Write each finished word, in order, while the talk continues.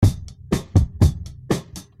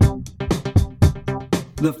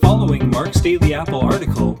The following Mark's Daily Apple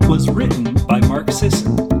article was written by Mark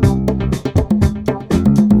Sisson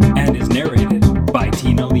and is narrated by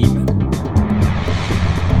Tina Leaman.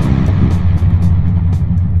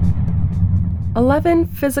 11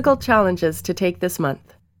 physical challenges to take this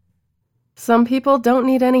month. Some people don't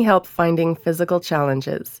need any help finding physical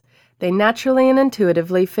challenges. They naturally and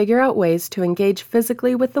intuitively figure out ways to engage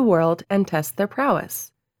physically with the world and test their prowess.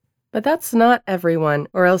 But that's not everyone,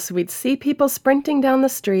 or else we'd see people sprinting down the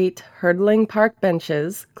street, hurdling park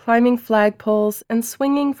benches, climbing flagpoles, and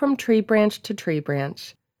swinging from tree branch to tree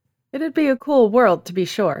branch. It'd be a cool world, to be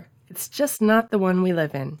sure. It's just not the one we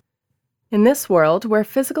live in. In this world, where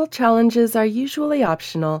physical challenges are usually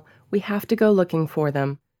optional, we have to go looking for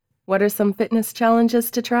them. What are some fitness challenges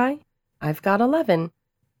to try? I've got 11.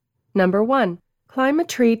 Number 1. Climb a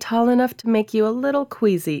tree tall enough to make you a little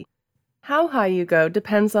queasy. How high you go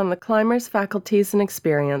depends on the climber's faculties and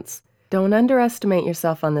experience. Don't underestimate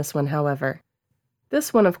yourself on this one, however.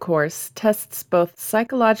 This one, of course, tests both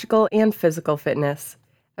psychological and physical fitness.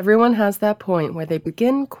 Everyone has that point where they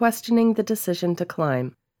begin questioning the decision to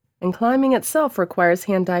climb. And climbing itself requires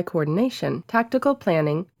hand-eye coordination, tactical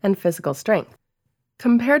planning, and physical strength.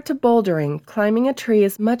 Compared to bouldering, climbing a tree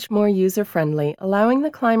is much more user-friendly, allowing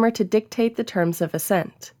the climber to dictate the terms of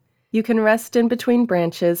ascent. You can rest in between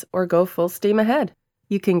branches or go full steam ahead.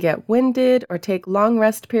 You can get winded or take long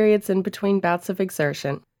rest periods in between bouts of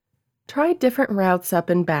exertion. Try different routes up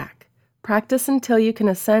and back. Practice until you can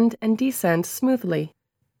ascend and descend smoothly.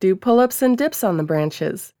 Do pull-ups and dips on the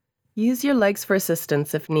branches. Use your legs for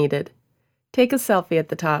assistance if needed. Take a selfie at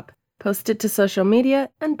the top, post it to social media,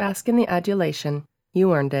 and bask in the adulation.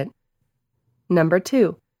 You earned it. Number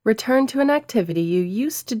 2. Return to an activity you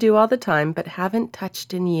used to do all the time but haven't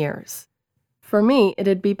touched in years. For me,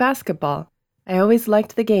 it'd be basketball. I always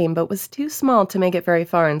liked the game but was too small to make it very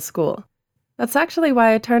far in school. That's actually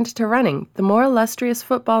why I turned to running. The more illustrious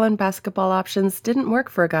football and basketball options didn't work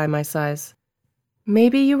for a guy my size.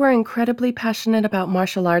 Maybe you were incredibly passionate about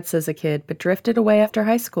martial arts as a kid but drifted away after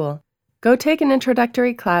high school. Go take an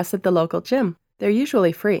introductory class at the local gym. They're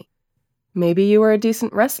usually free. Maybe you were a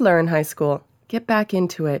decent wrestler in high school. Get back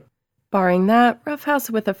into it. Barring that, roughhouse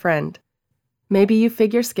with a friend. Maybe you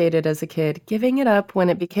figure skated as a kid, giving it up when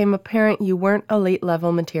it became apparent you weren't elite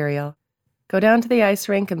level material. Go down to the ice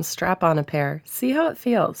rink and strap on a pair. See how it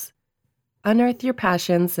feels. Unearth your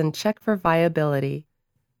passions and check for viability.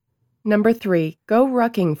 Number 3. Go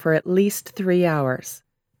rucking for at least 3 hours.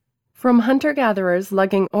 From hunter-gatherers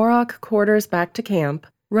lugging auroch quarters back to camp,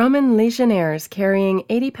 Roman legionnaires carrying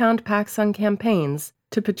 80-pound packs on campaigns,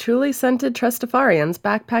 to patchouli-scented Trustafarians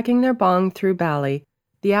backpacking their bong through Bali,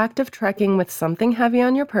 the act of trekking with something heavy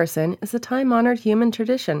on your person is a time-honored human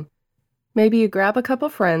tradition. Maybe you grab a couple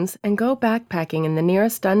friends and go backpacking in the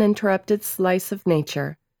nearest uninterrupted slice of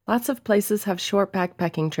nature. Lots of places have short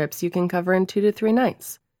backpacking trips you can cover in 2 to 3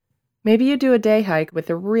 nights. Maybe you do a day hike with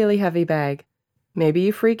a really heavy bag. Maybe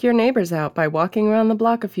you freak your neighbors out by walking around the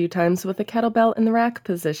block a few times with a kettlebell in the rack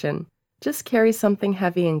position. Just carry something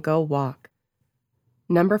heavy and go walk.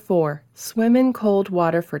 Number 4. Swim in cold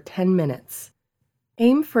water for 10 minutes.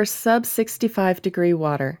 Aim for sub-65 degree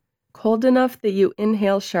water. Cold enough that you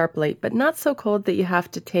inhale sharply, but not so cold that you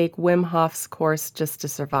have to take Wim Hof's course just to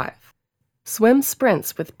survive. Swim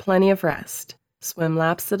sprints with plenty of rest. Swim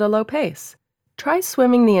laps at a low pace. Try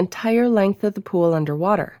swimming the entire length of the pool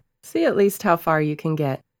underwater. See at least how far you can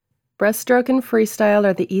get. Breaststroke and freestyle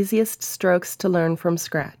are the easiest strokes to learn from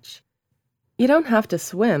scratch. You don't have to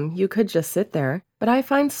swim, you could just sit there, but I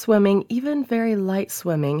find swimming, even very light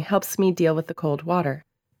swimming, helps me deal with the cold water.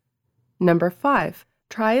 Number 5.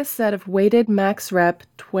 Try a set of weighted max rep,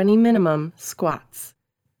 20 minimum squats.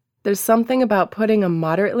 There's something about putting a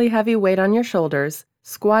moderately heavy weight on your shoulders,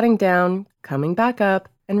 squatting down, coming back up,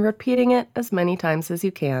 and repeating it as many times as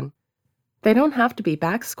you can. They don't have to be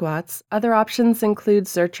back squats. Other options include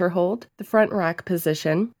searcher hold, the front rack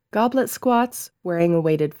position, goblet squats, wearing a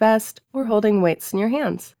weighted vest, or holding weights in your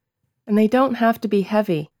hands. And they don't have to be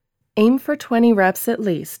heavy. Aim for 20 reps at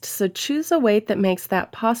least, so choose a weight that makes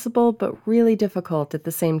that possible but really difficult at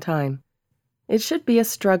the same time. It should be a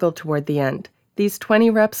struggle toward the end. These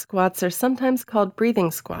 20-rep squats are sometimes called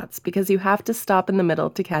breathing squats because you have to stop in the middle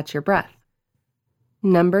to catch your breath.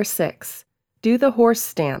 Number 6. Do the horse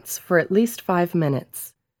stance for at least 5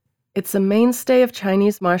 minutes. It's a mainstay of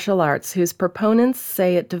Chinese martial arts whose proponents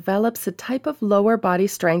say it develops a type of lower body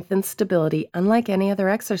strength and stability unlike any other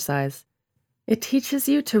exercise. It teaches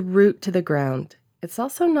you to root to the ground. It's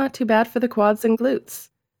also not too bad for the quads and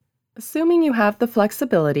glutes. Assuming you have the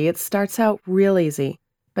flexibility, it starts out real easy,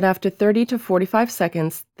 but after 30 to 45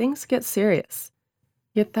 seconds, things get serious.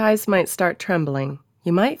 Your thighs might start trembling.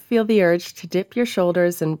 You might feel the urge to dip your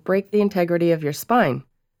shoulders and break the integrity of your spine.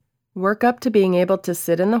 Work up to being able to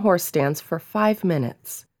sit in the horse stance for 5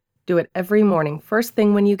 minutes. Do it every morning, first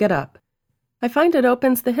thing when you get up. I find it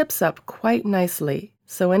opens the hips up quite nicely,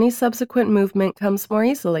 so any subsequent movement comes more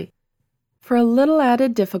easily. For a little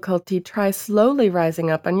added difficulty, try slowly rising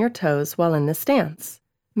up on your toes while in the stance.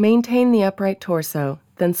 Maintain the upright torso,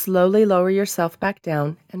 then slowly lower yourself back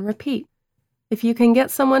down and repeat. If you can get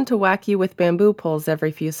someone to whack you with bamboo poles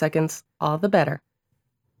every few seconds, all the better.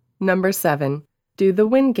 Number 7. Do the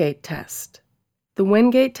Wingate test. The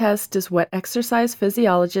Wingate test is what exercise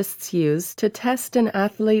physiologists use to test an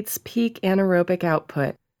athlete's peak anaerobic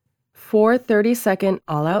output. 4 30-second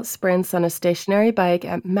all-out sprints on a stationary bike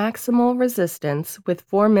at maximal resistance with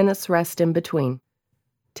 4 minutes rest in between.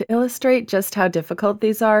 To illustrate just how difficult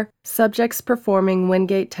these are, subjects performing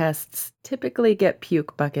Wingate tests typically get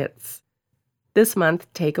puke buckets. This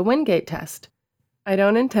month, take a Wingate test. I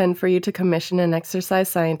don't intend for you to commission an exercise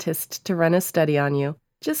scientist to run a study on you.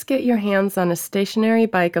 Just get your hands on a stationary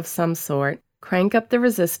bike of some sort, crank up the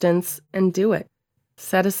resistance, and do it.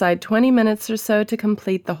 Set aside 20 minutes or so to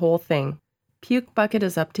complete the whole thing. Puke bucket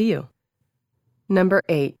is up to you. Number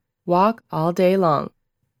 8. Walk all day long.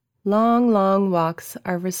 Long walks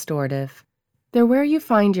are restorative. They're where you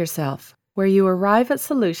find yourself, where you arrive at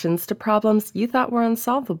solutions to problems you thought were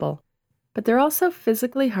unsolvable. But they're also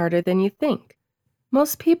physically harder than you think.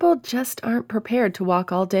 Most people just aren't prepared to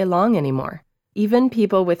walk all day long anymore. Even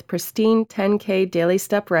people with pristine 10K daily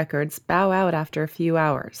step records bow out after a few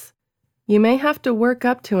hours. You may have to work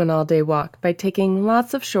up to an all-day walk by taking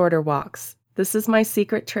lots of shorter walks. This is my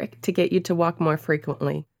secret trick to get you to walk more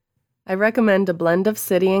frequently. I recommend a blend of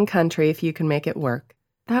city and country if you can make it work.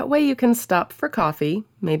 That way you can stop for coffee,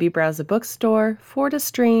 maybe browse a bookstore, ford a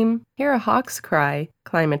stream, hear a hawk's cry,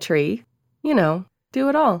 climb a tree. Do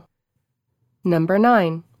it all. Number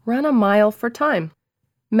 9. Run a mile for time.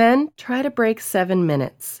 Men, try to break 7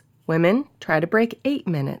 minutes. Women, try to break 8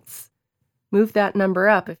 minutes. Move that number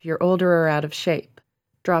up if you're older or out of shape.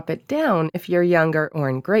 Drop it down if you're younger or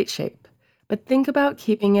in great shape. But think about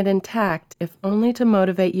keeping it intact if only to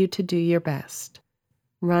motivate you to do your best.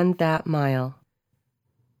 Run that mile.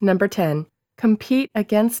 Number 10. Compete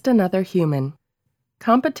against another human.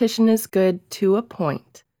 Competition is good to a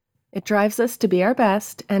point. It drives us to be our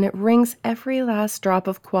best, and it wrings every last drop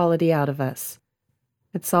of quality out of us.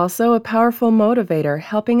 It's also a powerful motivator,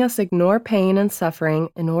 helping us ignore pain and suffering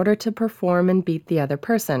in order to perform and beat the other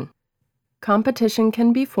person. Competition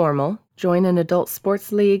can be formal. Join an adult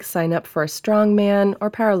sports league, sign up for a strongman or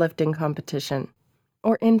powerlifting competition.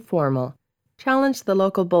 Or informal. Challenge the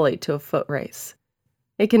local bully to a foot race.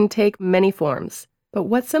 It can take many forms, but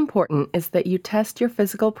what's important is that you test your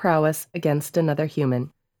physical prowess against another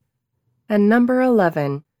human. And number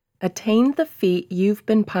 11, attain the feat you've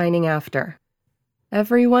been pining after.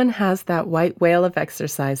 Everyone has that white whale of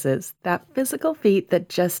exercises, that physical feat that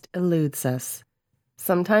just eludes us.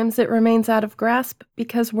 Sometimes it remains out of grasp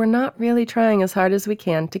because we're not really trying as hard as we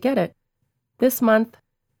can to get it. This month,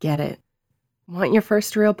 get it. Want your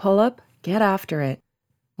first real pull-up? Get after it.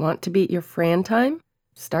 Want to beat your Fran time?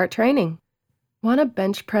 Start training. Want to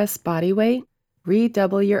bench press body weight?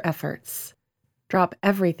 Redouble your efforts. Drop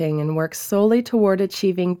everything and work solely toward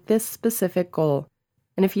achieving this specific goal.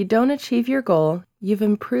 And if you don't achieve your goal, you've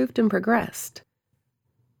improved and progressed.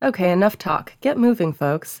 Okay, enough talk. Get moving,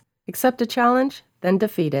 folks. Accept a challenge, then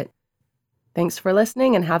defeat it. Thanks for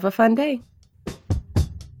listening and have a fun day.